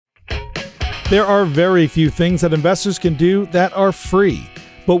There are very few things that investors can do that are free.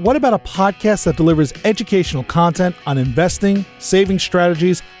 But what about a podcast that delivers educational content on investing, saving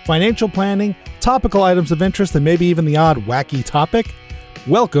strategies, financial planning, topical items of interest, and maybe even the odd wacky topic?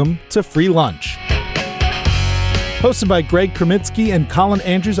 Welcome to Free Lunch. Hosted by Greg Kremitsky and Colin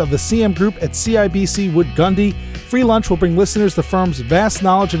Andrews of the CM Group at CIBC Wood Gundy, Free Lunch will bring listeners the firm's vast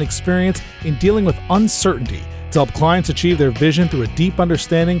knowledge and experience in dealing with uncertainty to help clients achieve their vision through a deep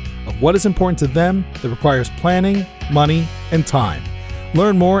understanding of what is important to them that requires planning, money, and time.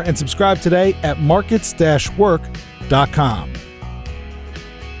 Learn more and subscribe today at markets-work.com.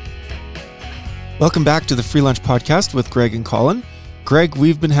 Welcome back to the Free Lunch Podcast with Greg and Colin. Greg,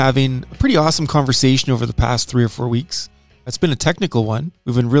 we've been having a pretty awesome conversation over the past 3 or 4 weeks. It's been a technical one.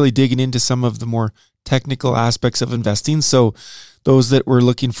 We've been really digging into some of the more technical aspects of investing. So those that were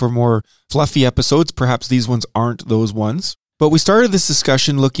looking for more fluffy episodes, perhaps these ones aren't those ones. But we started this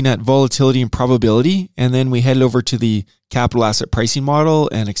discussion looking at volatility and probability, and then we headed over to the capital asset pricing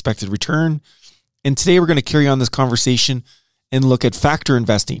model and expected return. And today we're going to carry on this conversation and look at factor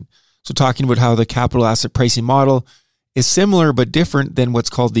investing. So talking about how the capital asset pricing model is similar but different than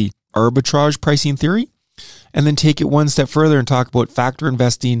what's called the arbitrage pricing theory, and then take it one step further and talk about factor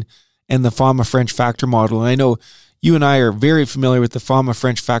investing and the Fama-French factor model. And I know you and I are very familiar with the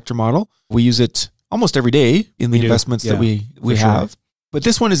Fama-French factor model. We use it almost every day in the investments that we have. Sure. But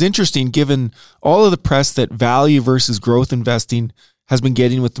this one is interesting given all of the press that value versus growth investing has been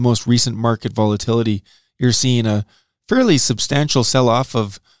getting with the most recent market volatility. You're seeing a fairly substantial sell-off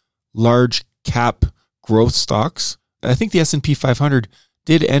of large cap growth stocks. I think the S&P 500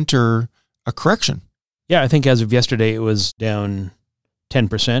 did enter a correction. Yeah, I think as of yesterday, it was down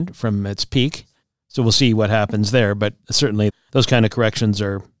 10% from its peak. So we'll see what happens there. But certainly those kind of corrections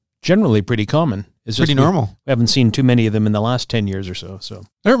are generally pretty common. It's pretty normal. We haven't seen too many of them in the last 10 years or so.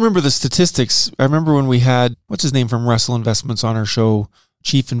 I don't remember the statistics. I remember when we had, what's his name from Russell Investments on our show?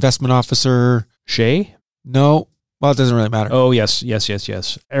 Chief Investment Officer. Shea? No. Well, it doesn't really matter. Oh, yes.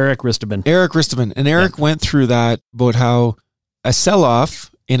 Eric Risteban. And Eric went through that about how a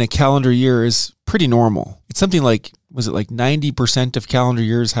sell-off in a calendar year is pretty normal. It's something like, was it like 90% of calendar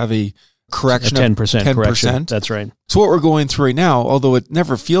years have a correction of 10%? Correction. That's right. So what we're going through right now, although it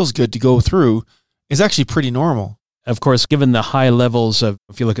never feels good to go through, is actually pretty normal. Of course, given the high levels of,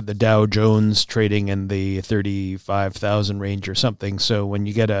 if you look at the Dow Jones trading in the 35,000 range or something, so when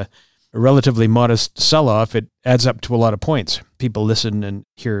you get a relatively modest sell-off, it adds up to a lot of points. People listen and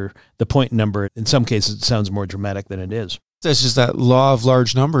hear the point number. In some cases, it sounds more dramatic than it is. That's just that law of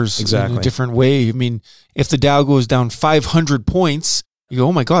large numbers in a different way. I mean, if the Dow goes down 500 points, you go,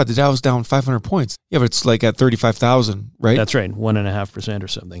 oh my God, the Dow's down 500 points. Yeah, but it's like at 35,000, right? That's right, 1.5% or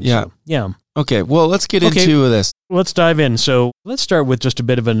something. Yeah. So, yeah. Okay, well, let's get into this. Let's dive in. So let's start with just a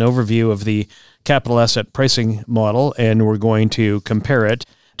bit of an overview of the capital asset pricing model, and we're going to compare it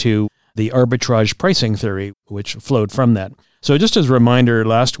to the arbitrage pricing theory, which flowed from that. So just as a reminder,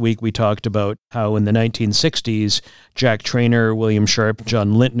 last week we talked about how in the 1960s, Jack Traynor, William Sharpe,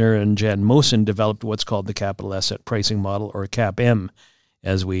 John Lintner, and Jan Mosen developed what's called the capital asset pricing model, or CAPM,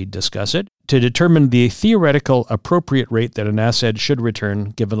 as we discuss it, to determine the theoretical appropriate rate that an asset should return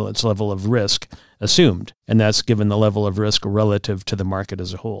given its level of risk assumed, and that's given the level of risk relative to the market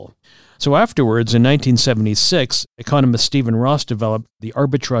as a whole. So afterwards, in 1976, economist Stephen Ross developed the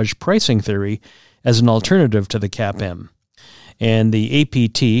arbitrage pricing theory as an alternative to the CAPM. And the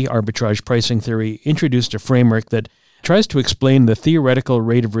APT, arbitrage pricing theory, introduced a framework that tries to explain the theoretical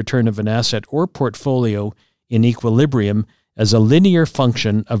rate of return of an asset or portfolio in equilibrium as a linear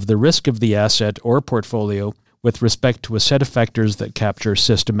function of the risk of the asset or portfolio with respect to a set of factors that capture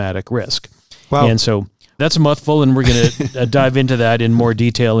systematic risk. Wow. And so that's a mouthful, and we're going to dive into that in more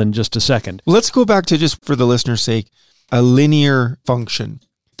detail in just a second. Let's go back to, just for the listener's sake, a linear function.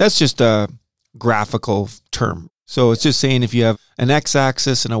 That's just a graphical term. So it's just saying if you have an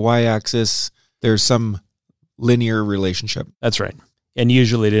x-axis and a y-axis, there's some linear relationship. That's right. And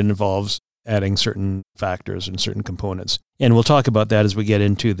usually it involves adding certain factors and certain components. And we'll talk about that as we get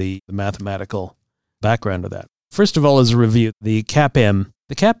into the mathematical background of that. First of all, as a review, the CAPM.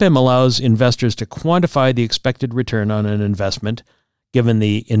 The CAPM allows investors to quantify the expected return on an investment given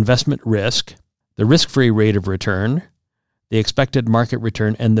the investment risk, the risk-free rate of return, the expected market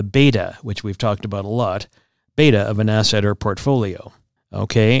return, and the beta, which we've talked about a lot, beta of an asset or portfolio.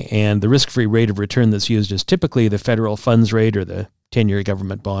 Okay, and the risk-free rate of return that's used is typically the federal funds rate or the 10-year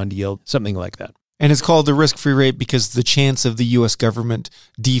government bond yield, something like that. And it's called the risk-free rate because the chance of the U.S. government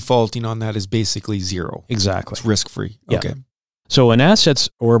defaulting on that is basically zero. Exactly. It's risk-free. Yeah. Okay. So an asset's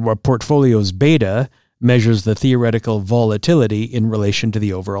or a portfolio's beta measures the theoretical volatility in relation to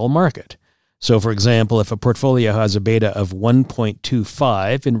the overall market. So, for example, if a portfolio has a beta of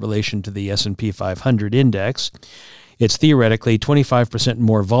 1.25 in relation to the S&P 500 index, it's theoretically 25%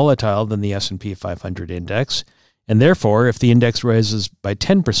 more volatile than the S&P 500 index, and therefore, if the index rises by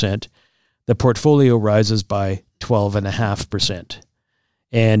 10%, the portfolio rises by 12.5%.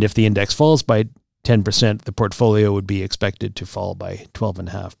 And if the index falls by 10%, the portfolio would be expected to fall by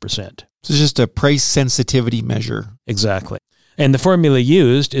 12.5%. So it's just a price sensitivity measure. Exactly. And the formula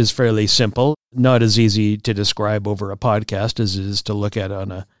used is fairly simple, not as easy to describe over a podcast as it is to look at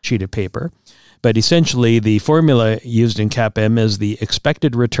on a sheet of paper. But essentially, the formula used in CAPM is the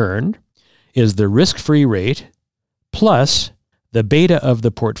expected return is the risk-free rate plus the beta of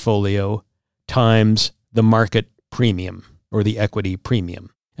the portfolio times the market premium or the equity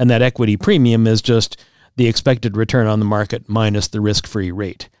premium. And that equity premium is just the expected return on the market minus the risk-free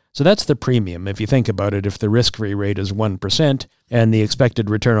rate. So that's the premium. If you think about it, if the risk-free rate is 1% and the expected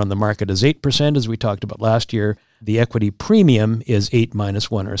return on the market is 8%, as we talked about last year, the equity premium is 8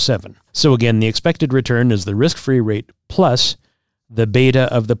 minus 1 or 7. So again, the expected return is the risk-free rate plus the beta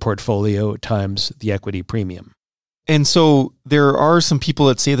of the portfolio times the equity premium. And so there are some people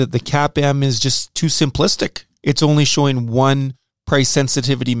that say that the CAPM is just too simplistic. It's only showing one price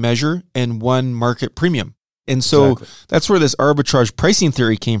sensitivity measure and one market premium. And so That's where this arbitrage pricing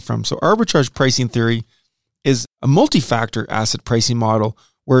theory came from. So arbitrage pricing theory is a multi-factor asset pricing model,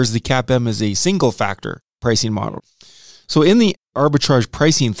 whereas the CAPM is a single factor pricing model. So in the arbitrage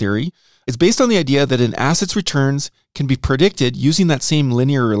pricing theory, it's based on the idea that an asset's returns can be predicted using that same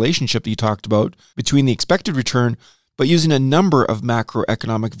linear relationship that you talked about between the expected return, but using a number of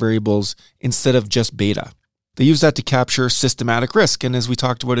macroeconomic variables instead of just beta. They use that to capture systematic risk. And as we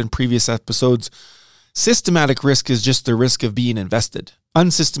talked about in previous episodes, systematic risk is just the risk of being invested.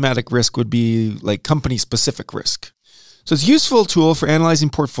 Unsystematic risk would be like company-specific risk. So it's a useful tool for analyzing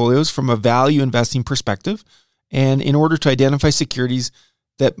portfolios from a value investing perspective and in order to identify securities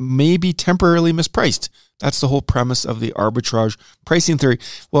that may be temporarily mispriced. That's the whole premise of the arbitrage pricing theory.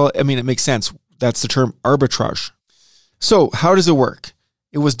 Well, I mean, it makes sense. That's the term arbitrage. So how does it work?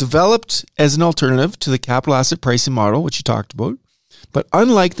 It was developed as an alternative to the capital asset pricing model, which you talked about. But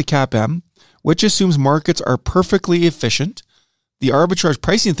unlike the CAPM, which assumes markets are perfectly efficient, the arbitrage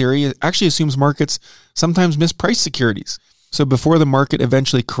pricing theory actually assumes markets sometimes misprice securities. So before the market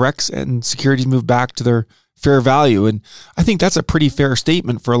eventually corrects and securities move back to their fair value. And I think that's a pretty fair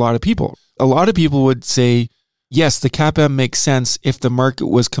statement for a lot of people. A lot of people would say, yes, the CAPM makes sense if the market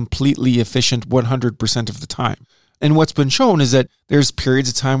was completely efficient 100% of the time. And what's been shown is that there's periods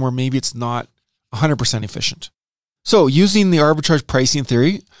of time where maybe it's not 100% efficient. So using the arbitrage pricing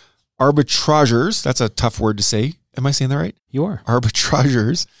theory, arbitrageurs, that's a tough word to say. Am I saying that right? You are.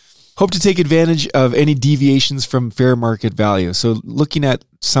 Arbitrageurs hope to take advantage of any deviations from fair market value. So looking at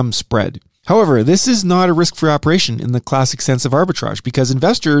some spread. However, this is not a risk-free operation in the classic sense of arbitrage because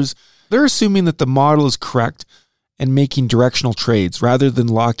investors, they're assuming that the model is correct and making directional trades rather than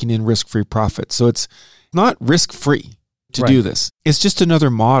locking in risk-free profits. So it's not risk-free to do this. It's just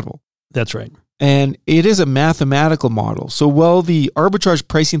another model. That's right. And it is a mathematical model. So while the arbitrage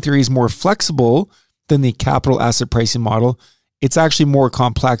pricing theory is more flexible than the capital asset pricing model, it's actually more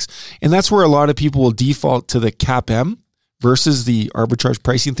complex. And that's where a lot of people will default to the CAPM versus the arbitrage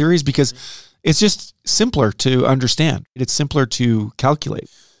pricing theories because it's just simpler to understand. It's simpler to calculate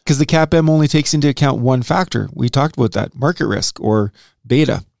because the CAPM only takes into account one factor. We talked about that, market risk or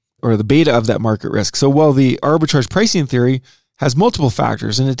beta, or the beta of that market risk. So while the arbitrage pricing theory has multiple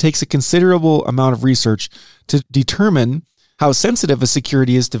factors and it takes a considerable amount of research to determine how sensitive a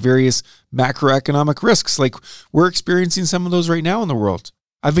security is to various macroeconomic risks. Like we're experiencing some of those right now in the world.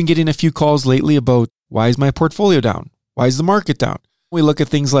 I've been getting a few calls lately about why is my portfolio down? Why is the market down? We look at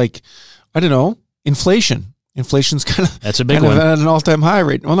things like, I don't know, inflation. Inflation's that's a big one. At an all-time high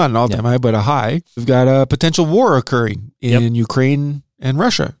rate. Well, not an all-time high, but a high. We've got a potential war occurring in Ukraine and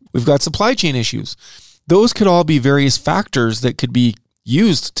Russia. We've got supply chain issues. Those could all be various factors that could be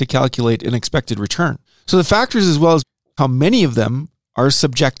used to calculate an expected return. So the factors, as well as how many of them, are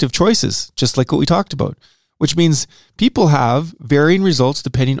subjective choices, just like what we talked about, which means people have varying results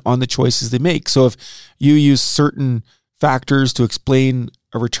depending on the choices they make. So if you use certain factors to explain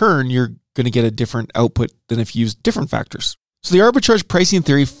a return, you're going to get a different output than if you use different factors. So the arbitrage pricing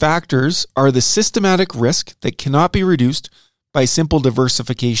theory factors are the systematic risk that cannot be reduced by simple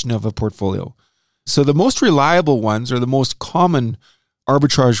diversification of a portfolio. So the most reliable ones, or the most common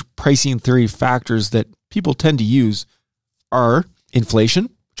arbitrage pricing theory factors that people tend to use, are inflation,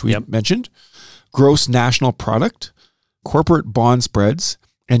 which we mentioned, gross national product, corporate bond spreads,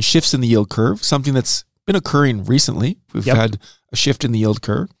 and shifts in the yield curve, something that's been occurring recently. We've had a shift in the yield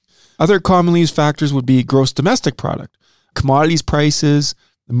curve. Other commonly used factors would be gross domestic product, commodities prices,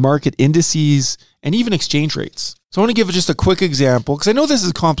 market indices, and even exchange rates. So I want to give just a quick example because I know this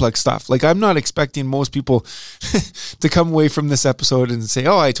is complex stuff. Like, I'm not expecting most people to come away from this episode and say,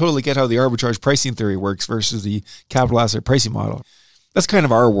 oh, I totally get how the arbitrage pricing theory works versus the capital asset pricing model. That's kind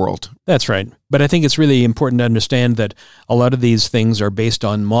of our world. That's right. But I think it's really important to understand that a lot of these things are based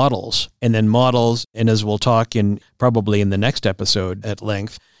on models. And then models, and as we'll talk probably in the next episode at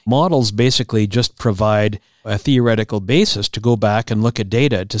length, models basically just provide a theoretical basis to go back and look at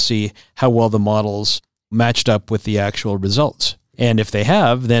data to see how well the models matched up with the actual results. And if they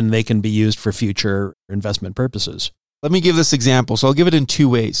have, then they can be used for future investment purposes. Let me give this example. So I'll give it in two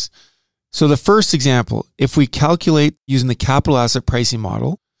ways. So the first example, if we calculate using the capital asset pricing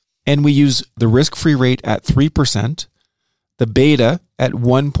model and we use the risk-free rate at 3%, the beta at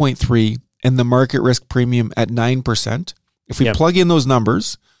 1.3, and the market risk premium at 9%, if we plug in those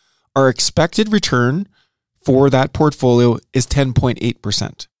numbers, our expected return for that portfolio is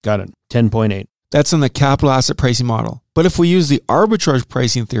 10.8%. Got it. 10.8. That's in the capital asset pricing model. But if we use the arbitrage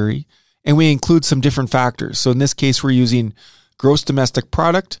pricing theory and we include some different factors, so in this case, we're using gross domestic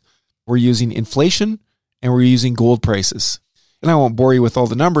product, we're using inflation, and we're using gold prices. And I won't bore you with all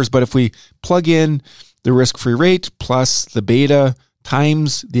the numbers, but if we plug in the risk-free rate plus the beta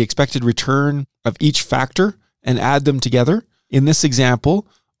times the expected return of each factor and add them together, in this example,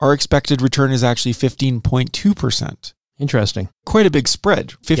 our expected return is actually 15.2%. Interesting. Quite a big spread,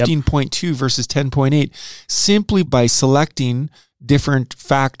 15.2 versus 10.8, simply by selecting different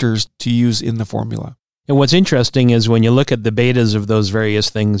factors to use in the formula. And what's interesting is when you look at the betas of those various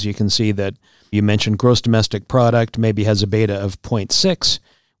things, you can see that you mentioned gross domestic product maybe has a beta of 0.6,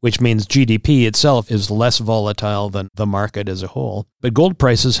 which means GDP itself is less volatile than the market as a whole. But gold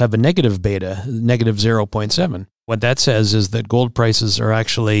prices have a negative beta, negative 0.7. What that says is that gold prices are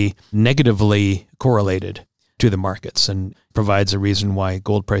actually negatively correlated to the markets and provides a reason why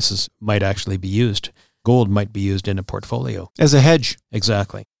gold prices might actually be used. Gold might be used in a portfolio. As a hedge.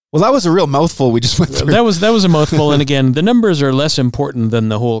 Exactly. Well, that was a real mouthful we just went through. That was a mouthful. And again, the numbers are less important than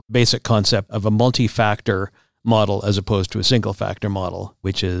the whole basic concept of a multi-factor model as opposed to a single factor model,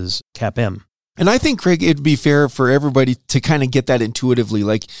 which is CAPM. And I think, Craig, it'd be fair for everybody to kind of get that intuitively.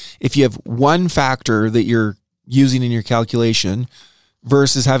 Like if you have one factor that you're using in your calculation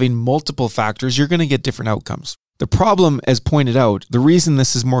versus having multiple factors, you're going to get different outcomes. The problem, as pointed out, the reason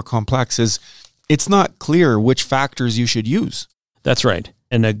this is more complex is it's not clear which factors you should use. That's right.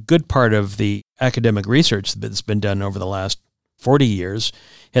 And a good part of the academic research that's been done over the last 40 years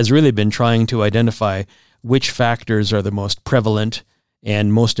has really been trying to identify which factors are the most prevalent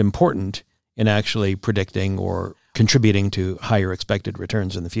and most important in actually predicting or contributing to higher expected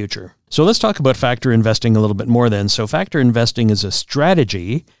returns in the future. So let's talk about factor investing a little bit more then. So factor investing is a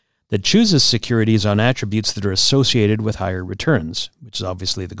strategy that chooses securities on attributes that are associated with higher returns, which is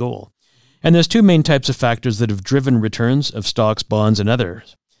obviously the goal. And there's two main types of factors that have driven returns of stocks, bonds, and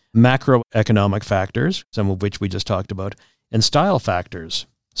others. Macroeconomic factors, some of which we just talked about, and style factors.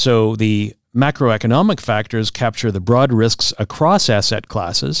 So the macroeconomic factors capture the broad risks across asset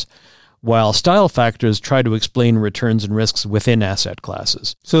classes, while style factors try to explain returns and risks within asset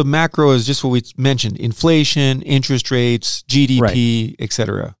classes. So macro is just what we mentioned, inflation, interest rates, GDP,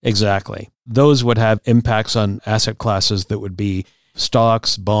 etc. Exactly. Those would have impacts on asset classes that would be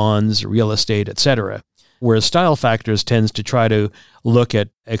stocks, bonds, real estate, etc. Whereas style factors tends to try to look at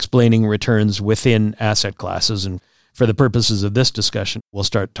explaining returns within asset classes. And for the purposes of this discussion, we'll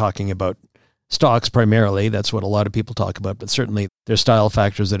start talking about stocks primarily. That's what a lot of people talk about, but certainly there's style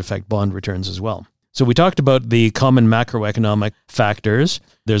factors that affect bond returns as well. So we talked about the common macroeconomic factors.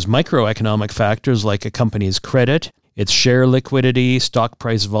 There's microeconomic factors like a company's credit, its share liquidity, stock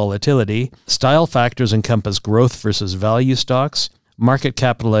price volatility. Style factors encompass growth versus value stocks, market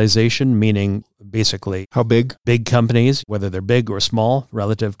capitalization, meaning basically how big companies, whether they're big or small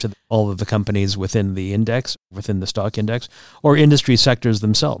relative to all of the companies within the index, within the stock index, or industry sectors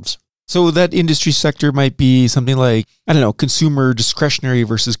themselves. So that industry sector might be something like, I don't know, consumer discretionary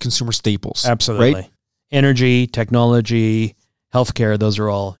versus consumer staples. Absolutely. Right? Energy, technology, healthcare, those are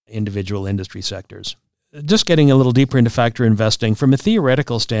all individual industry sectors. Just getting a little deeper into factor investing, from a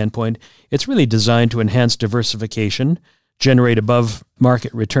theoretical standpoint, it's really designed to enhance diversification, generate above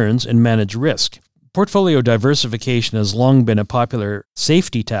market returns, and manage risk. Portfolio diversification has long been a popular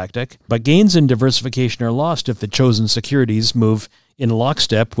safety tactic, but gains in diversification are lost if the chosen securities move in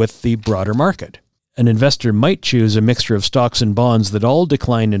lockstep with the broader market. An investor might choose a mixture of stocks and bonds that all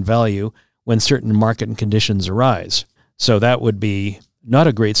decline in value when certain market conditions arise. So that would be not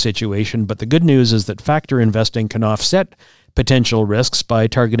a great situation, but the good news is that factor investing can offset potential risks by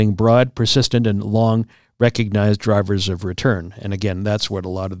targeting broad, persistent, and long recognized drivers of return. And again, that's what a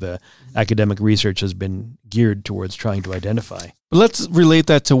lot of the academic research has been geared towards trying to identify. But let's relate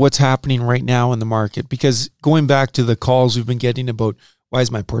that to what's happening right now in the market, because going back to the calls we've been getting about why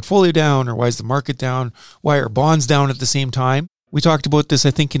is my portfolio down, or why is the market down? Why are bonds down at the same time? We talked about this,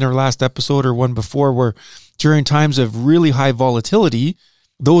 I think, in our last episode or one before, where during times of really high volatility,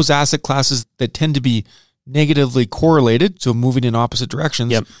 those asset classes that tend to be negatively correlated, so moving in opposite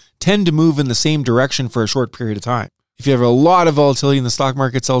directions, tend to move in the same direction for a short period of time. If you have a lot of volatility and the stock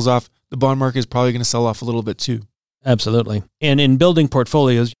market sells off, the bond market is probably going to sell off a little bit too. Absolutely. And in building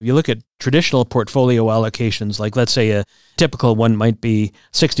portfolios, you look at traditional portfolio allocations, like let's say a typical one might be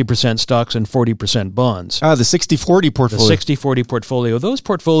 60% stocks and 40% bonds. The 60-40 portfolio. The 60-40 portfolio. Those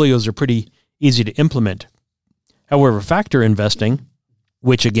portfolios are pretty easy to implement. However, factor investing,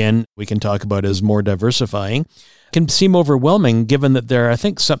 which again, we can talk about as more diversifying, can seem overwhelming given that there are, I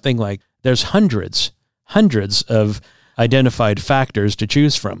think, something like there's hundreds of identified factors to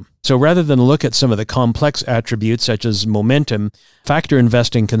choose from. So rather than look at some of the complex attributes such as momentum, factor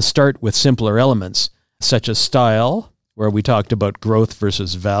investing can start with simpler elements such as style, where we talked about growth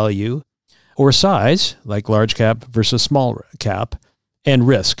versus value, or size, like large cap versus small cap, and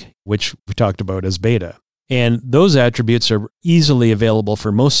risk, which we talked about as beta. And those attributes are easily available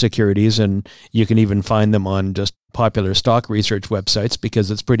for most securities, and you can even find them on just popular stock research websites because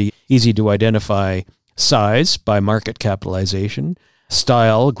it's pretty easy to identify size by market capitalization,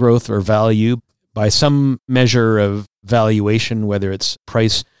 style, growth, or value by some measure of valuation, whether it's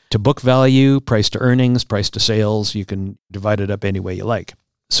price to book value, price to earnings, price to sales. You can divide it up any way you like.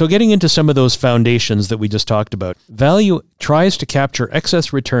 So getting into some of those foundations that we just talked about, value tries to capture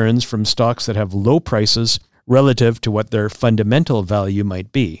excess returns from stocks that have low prices relative to what their fundamental value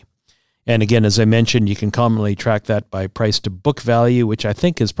might be. And again, as I mentioned, you can commonly track that by price to book value, which I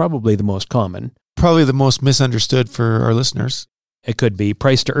think is probably the most common. Probably the most misunderstood for our listeners. It could be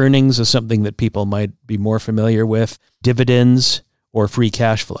price to earnings is something that people might be more familiar with, dividends or free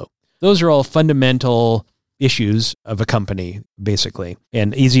cash flow. Those are all fundamental issues of a company, basically,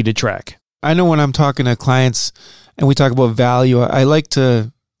 and easy to track. I know when I'm talking to clients and we talk about value, I like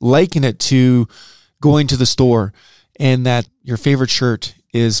to liken it to going to the store and that your favorite shirt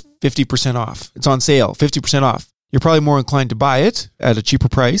is 50% off. It's on sale, 50% off. You're probably more inclined to buy it at a cheaper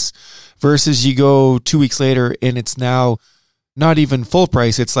price versus you go 2 weeks later and it's now not even full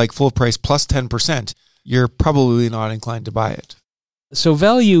price. It's like full price plus 10%. You're probably not inclined to buy it. So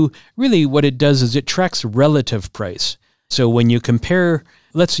value, really what it does is it tracks relative price. So when you compare,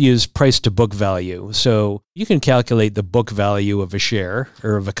 let's use price to book value. So you can calculate the book value of a share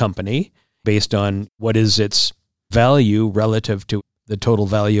or of a company based on what is its value relative to the total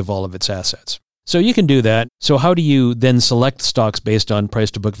value of all of its assets. So you can do that. So how do you then select stocks based on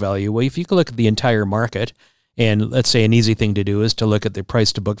price to book value? Well, if you can look at the entire market, and let's say an easy thing to do is to look at the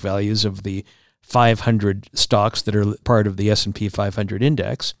price to book values of the 500 stocks that are part of the S&P 500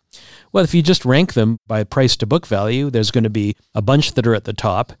 index. Well, if you just rank them by price to book value, there's going to be a bunch that are at the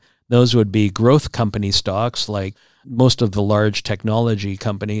top. Those would be growth company stocks, like most of the large technology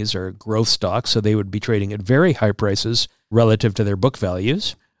companies are growth stocks, so they would be trading at very high prices relative to their book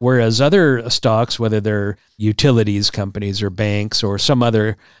values. Whereas other stocks, whether they're utilities companies or banks or some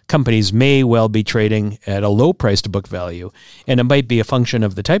other companies, may well be trading at a low price to book value. And it might be a function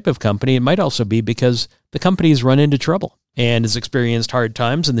of the type of company. It might also be because the company's run into trouble and has experienced hard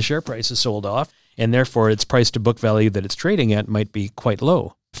times and the share price is sold off, and therefore its price to book value that it's trading at might be quite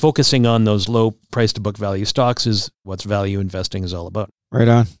low. Focusing on those low price to book value stocks is what value investing is all about. Right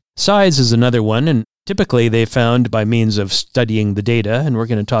on. Size is another one, and typically they found by means of studying the data, and we're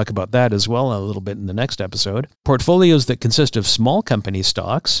going to talk about that as well a little bit in the next episode, portfolios that consist of small company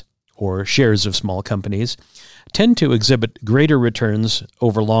stocks or shares of small companies tend to exhibit greater returns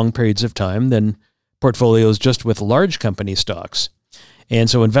over long periods of time than portfolios just with large company stocks. And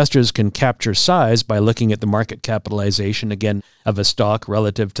so investors can capture size by looking at the market capitalization, again, of a stock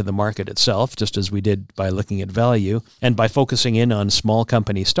relative to the market itself, just as we did by looking at value. And by focusing in on small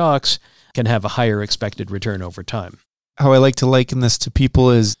company stocks, can have a higher expected return over time. How I like to liken this to people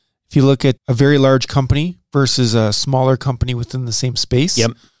is if you look at a very large company versus a smaller company within the same space,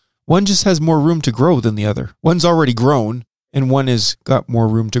 one just has more room to grow than the other. One's already grown and one has got more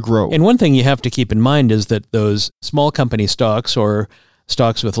room to grow. And one thing you have to keep in mind is that those small company stocks or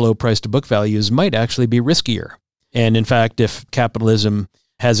stocks with low price to book values might actually be riskier. And in fact, if capitalism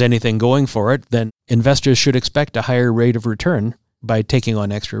has anything going for it, then investors should expect a higher rate of return by taking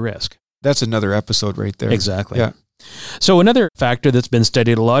on extra risk. That's another episode right there. Exactly. Yeah. So another factor that's been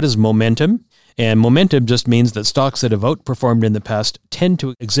studied a lot is momentum. And momentum just means that stocks that have outperformed in the past tend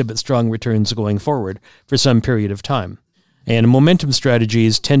to exhibit strong returns going forward for some period of time. And momentum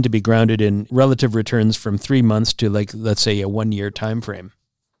strategies tend to be grounded in relative returns from 3 months to, let's say, a 1-year time frame.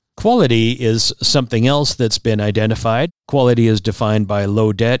 Quality is something else that's been identified. Quality is defined by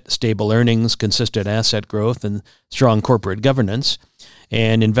low debt, stable earnings, consistent asset growth, and strong corporate governance.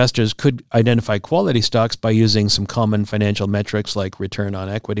 And investors could identify quality stocks by using some common financial metrics like return on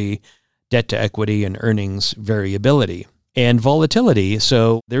equity, debt to equity, and earnings variability. And volatility.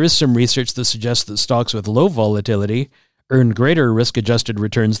 So there is some research that suggests that stocks with low volatility earn greater risk-adjusted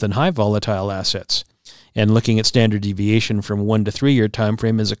returns than high volatile assets. And looking at standard deviation from 1 to 3 year time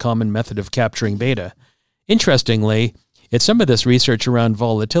frame is a common method of capturing beta. Interestingly, it's some of this research around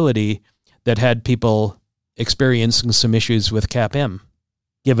volatility that had people experiencing some issues with CAPM,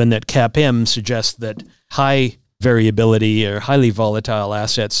 given that CAPM suggests that high variability or highly volatile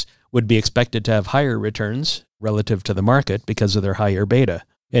assets would be expected to have higher returns relative to the market because of their higher beta.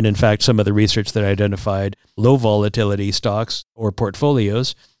 And in fact, some of the research that identified low volatility stocks or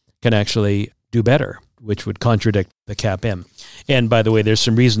portfolios can actually do better, which would contradict the CAPM. And by the way, there's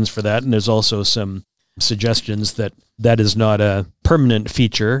some reasons for that, and there's also some suggestions that that is not a permanent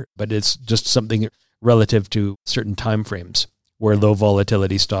feature, but it's just something relative to certain time frames where low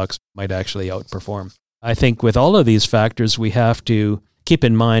volatility stocks might actually outperform. I think with all of these factors, we have to keep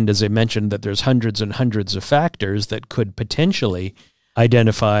in mind, as I mentioned, that there's hundreds and hundreds of factors that could potentially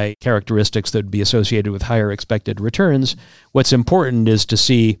identify characteristics that would be associated with higher expected returns. What's important is to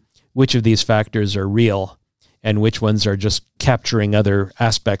see which of these factors are real and which ones are just capturing other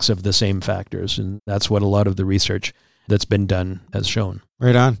aspects of the same factors. And that's what a lot of the research that's been done has shown.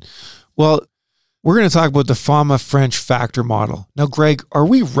 Right on. Well, we're going to talk about the Fama-French factor model. Now, Greg, are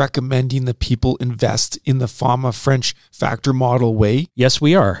we recommending that people invest in the Fama-French factor model way? Yes,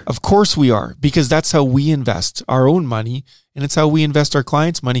 we are. Of course we are, because that's how we invest our own money, and it's how we invest our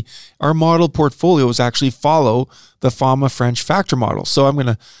clients' money. Our model portfolios actually follow the Fama-French factor model. So I'm going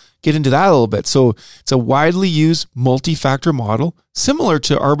to get into that a little bit. So it's a widely used multi-factor model, similar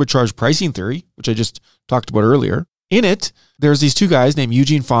to arbitrage pricing theory, which I just talked about earlier. In it, there's these two guys named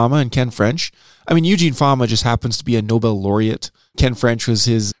Eugene Fama and Ken French. I mean, Eugene Fama just happens to be a Nobel laureate. Ken French was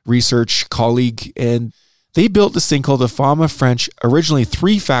his research colleague, and they built this thing called the Fama-French, originally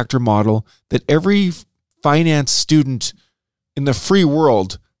 3-factor model that every finance student in the free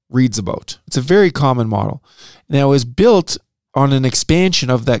world reads about. It's a very common model. Now, it was built on an expansion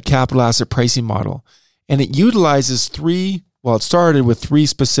of that capital asset pricing model, and it utilizes it started with 3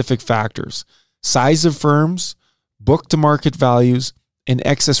 specific factors: size of firms, book to market values, and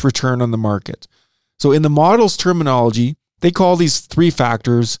excess return on the market. So in the model's terminology, they call these 3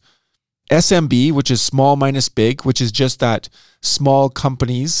 factors SMB, which is small minus big, which is just that small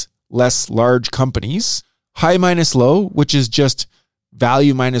companies, less large companies. High minus low, which is just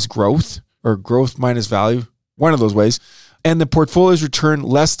value minus growth, or growth minus value, one of those ways. And the portfolio's return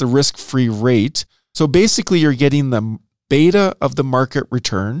less the risk-free rate. So basically you're getting the beta of the market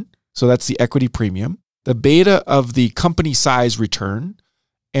return. So that's the equity premium, the beta of the company size return,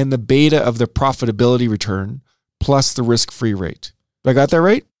 and the beta of the profitability return plus the risk-free rate. I got that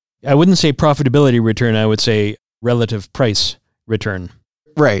right? I wouldn't say profitability return. I would say relative price return.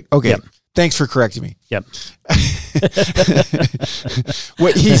 Right. Okay. Yep. Thanks for correcting me. Yep.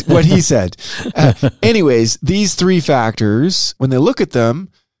 What he said. Anyways, these 3 factors, when they look at them,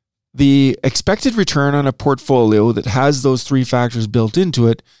 the expected return on a portfolio that has those 3 factors built into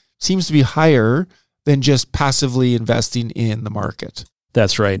it seems to be higher than just passively investing in the market.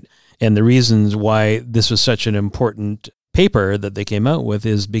 That's right. And the reasons why this was such an important paper that they came out with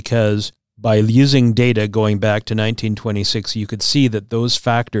is because by using data going back to 1926, you could see that those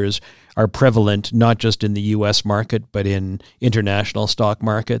factors are prevalent not just in the U.S. market, but in international stock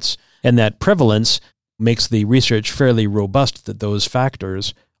markets. And that prevalence makes the research fairly robust that those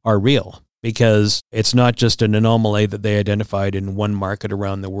factors are real, because it's not just an anomaly that they identified in one market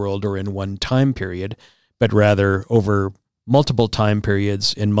around the world or in one time period, but rather over multiple time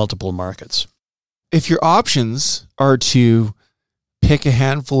periods in multiple markets. If your options are to pick a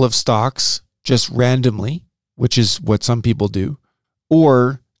handful of stocks just randomly, which is what some people do,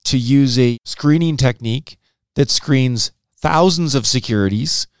 or to use a screening technique that screens thousands of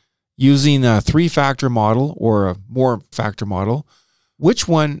securities using a 3-factor model or a more factor model, which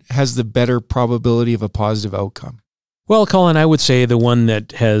one has the better probability of a positive outcome? Well, Colin, I would say the one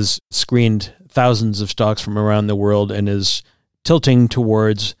that has screened thousands of stocks from around the world and is tilting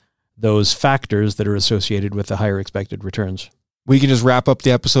towards those factors that are associated with the higher expected returns. We can just wrap up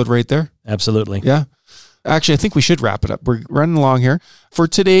the episode right there? Absolutely. Yeah. Actually, I think we should wrap it up. We're running along here. For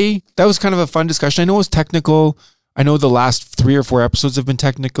today, that was kind of a fun discussion. I know it was technical. I know the last 3 or 4 episodes have been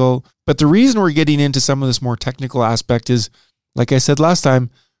technical, but the reason we're getting into some of this more technical aspect is, like I said last time,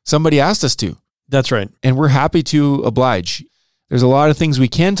 somebody asked us to. That's right. And we're happy to oblige. There's a lot of things we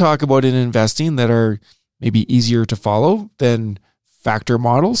can talk about in investing that are maybe easier to follow than factor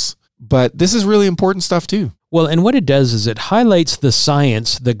models, but this is really important stuff too. Well, and what it does is it highlights the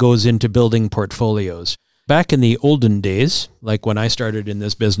science that goes into building portfolios. Back in the olden days, like when I started in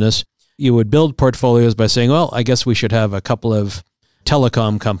this business, you would build portfolios by saying, well, I guess we should have a couple of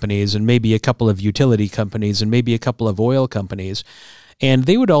telecom companies and maybe a couple of utility companies and maybe a couple of oil companies. And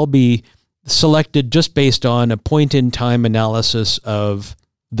they would all be selected just based on a point-in-time analysis of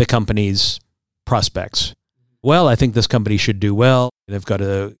the company's prospects. Well, I think this company should do well. They've got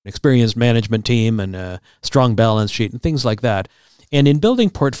an experienced management team and a strong balance sheet and things like that. And in building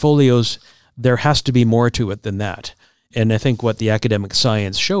portfolios, there has to be more to it than that. And I think what the academic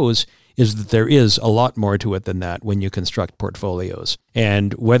science shows is that there is a lot more to it than that when you construct portfolios.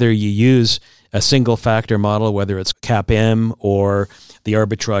 And whether you use a single factor model, whether it's CAPM or the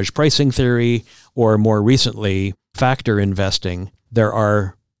arbitrage pricing theory, or more recently, factor investing, there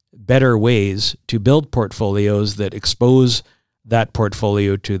are better ways to build portfolios that expose that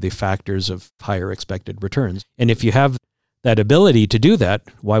portfolio to the factors of higher expected returns. And if you have that ability to do that,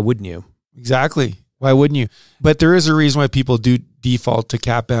 why wouldn't you? Exactly. Why wouldn't you? But there is a reason why people do default to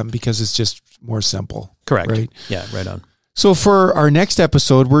CAPM, because it's just more simple. Correct. Right? Yeah, right on. So for our next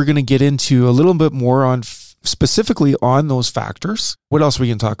episode, we're going to get into a little bit more on specifically on those factors. What else are we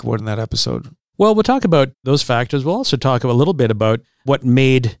going to talk about in that episode? Well, we'll talk about those factors. We'll also talk a little bit about what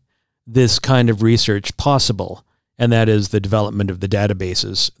made this kind of research possible, and that is the development of the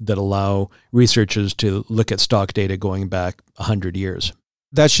databases that allow researchers to look at stock data going back 100 years.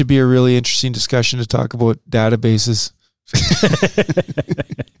 That should be a really interesting discussion to talk about databases.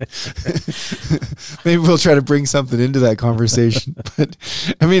 Maybe we'll try to bring something into that conversation. But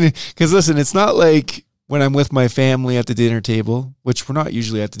I mean, because listen, it's not like when I'm with my family at the dinner table, which we're not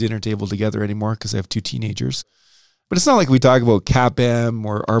usually at the dinner table together anymore because I have 2 teenagers. But it's not like we talk about CAPM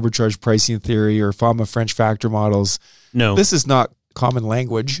or arbitrage pricing theory or FAMA French factor models. No. This is not common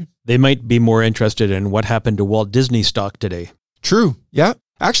language. They might be more interested in what happened to Walt Disney stock today. True. Yeah.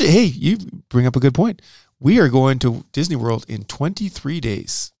 Actually, hey, you bring up a good point. We are going to Disney World in 23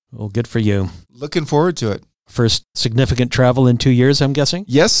 days. Well, good for you. Looking forward to it. First significant travel in 2 years, I'm guessing?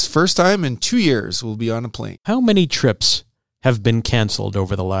 Yes, first time in 2 years we'll be on a plane. How many trips have been canceled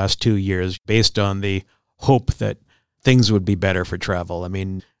over the last 2 years based on the hope that things would be better for travel? I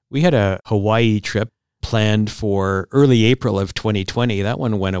mean, we had a Hawaii trip planned for early April of 2020. That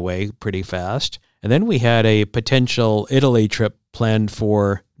one went away pretty fast. And then we had a potential Italy trip planned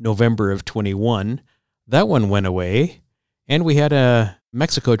for November of 21. That one went away. And we had a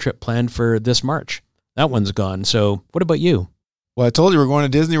Mexico trip planned for this March. That one's gone. So what about you? Well, I told you we're going to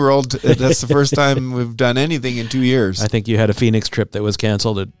Disney World. That's the first time we've done anything in 2 years. I think you had a Phoenix trip that was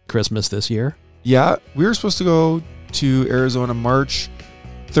canceled at Christmas this year. Yeah, we were supposed to go to Arizona March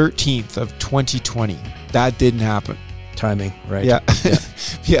 13th of 2020. That didn't happen. Timing, right? Yeah.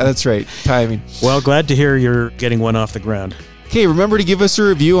 Yeah, that's right. Timing. Well, glad to hear you're getting one off the ground. Okay, remember to give us a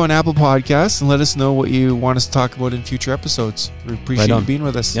review on Apple Podcasts and let us know what you want us to talk about in future episodes. We appreciate you being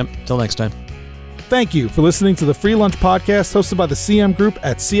with us. Yep. Till next time. Thank you for listening to the Free Lunch Podcast hosted by the CM Group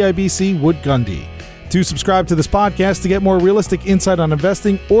at CIBC Wood Gundy. To subscribe to this podcast to get more realistic insight on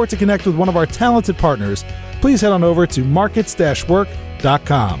investing or to connect with one of our talented partners, please head on over to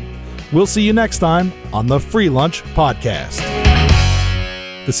markets-work.com. We'll see you next time on the Free Lunch Podcast.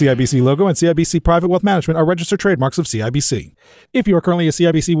 The CIBC logo and CIBC Private Wealth Management are registered trademarks of CIBC. If you are currently a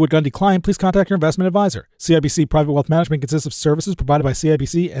CIBC Wood Gundy client, please contact your investment advisor. CIBC Private Wealth Management consists of services provided by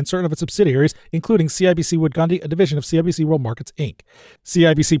CIBC and certain of its subsidiaries, including CIBC Wood Gundy, a division of CIBC World Markets, Inc.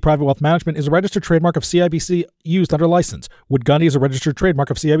 CIBC Private Wealth Management is a registered trademark of CIBC used under license. Wood Gundy is a registered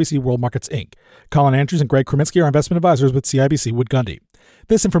trademark of CIBC World Markets, Inc. Colin Andrews and Greg Kreminsky are investment advisors with CIBC Wood Gundy.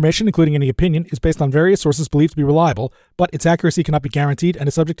 This information, including any opinion, is based on various sources believed to be reliable, but its accuracy cannot be guaranteed and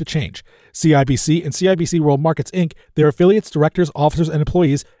is subject to change. CIBC and CIBC World Markets, Inc., their affiliates, directors, officers, and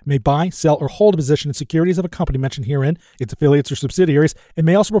employees may buy, sell, or hold a position in securities of a company mentioned herein, its affiliates or subsidiaries, and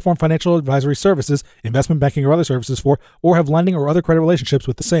may also perform financial advisory services, investment banking, or other services for, or have lending or other credit relationships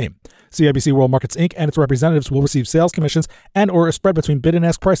with the same. CIBC World Markets, Inc. and its representatives will receive sales commissions and or a spread between bid and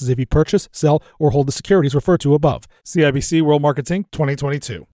ask prices if you purchase, sell, or hold the securities referred to above. CIBC World Markets, Inc. 2022.